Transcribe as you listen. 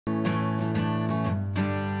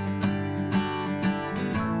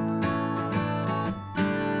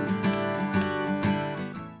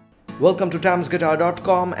Welcome to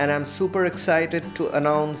tamsguitar.com, and I'm super excited to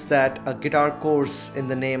announce that a guitar course in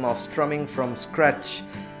the name of Strumming from Scratch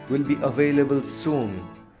will be available soon.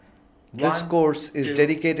 This course is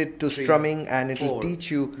dedicated to strumming, and it will teach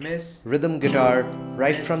you rhythm guitar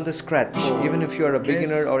right from the scratch. Even if you are a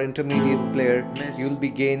beginner or intermediate player, you'll be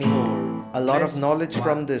gaining a lot of knowledge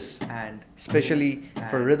from this, especially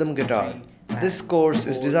for rhythm guitar. This course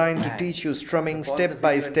is designed to teach you strumming step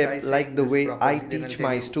by step like the way I teach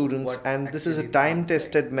my students, and this is a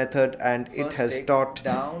time-tested method, and it has taught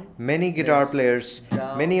many guitar players,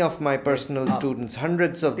 many of my personal students,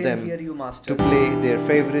 hundreds of them, to play their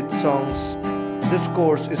favorite songs. This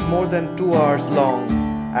course is more than 2 hours long,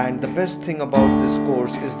 and the best thing about this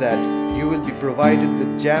course is that you will be provided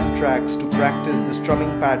with jam tracks to practice the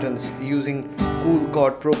strumming patterns using cool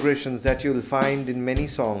chord progressions that you will find in many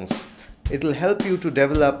songs. It will help you to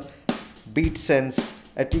develop beat sense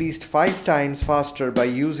at least 5 times faster by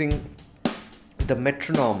using the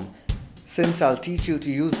metronome, since I'll teach you to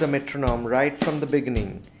use the metronome right from the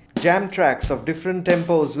beginning. Jam tracks of different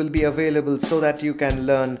tempos will be available so that you can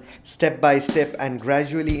learn step by step and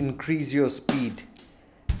gradually increase your speed.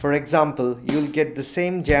 For example, you'll get the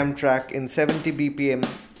same jam track in 70 BPM,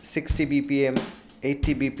 60 BPM,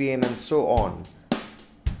 80 BPM and so on.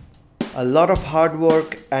 A lot of hard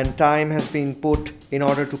work and time has been put in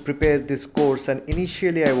order to prepare this course, and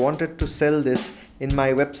initially I wanted to sell this in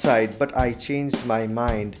my website, but I changed my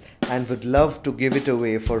mind and would love to give it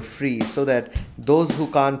away for free so that those who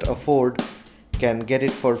can't afford can get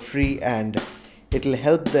it for free and it'll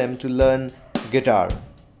help them to learn guitar.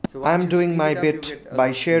 I'm doing my bit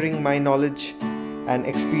by sharing my knowledge and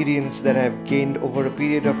experience that I have gained over a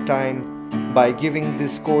period of time by giving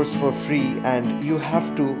this course for free, and you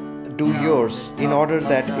have to do yours in order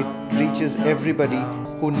that it reaches everybody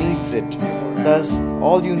who needs it. Thus,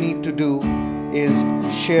 all you need to do is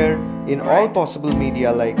share in all possible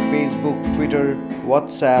media like Facebook, Twitter,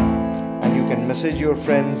 WhatsApp, and you can message your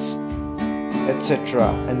friends, etc.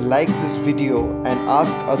 and like this video and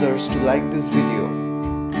ask others to like this video.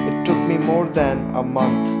 It took me more than a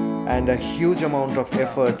month and a huge amount of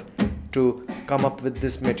effort to come up with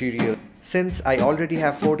this material. Since I already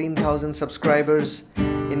have 14,000 subscribers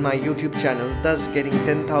in my YouTube channel, thus getting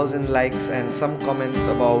 10,000 likes and some comments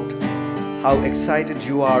about how excited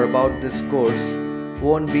you are about this course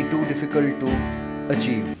won't be too difficult to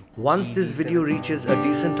achieve. Once this video reaches a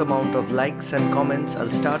decent amount of likes and comments, I'll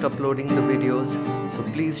start uploading the videos, so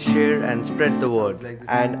please share and spread the word.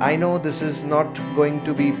 And I know this is not going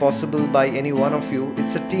to be possible by any one of you,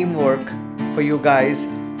 it's a teamwork for you guys,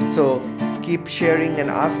 so keep sharing and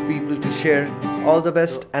ask people to share. All the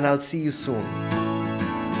best, and I'll see you soon.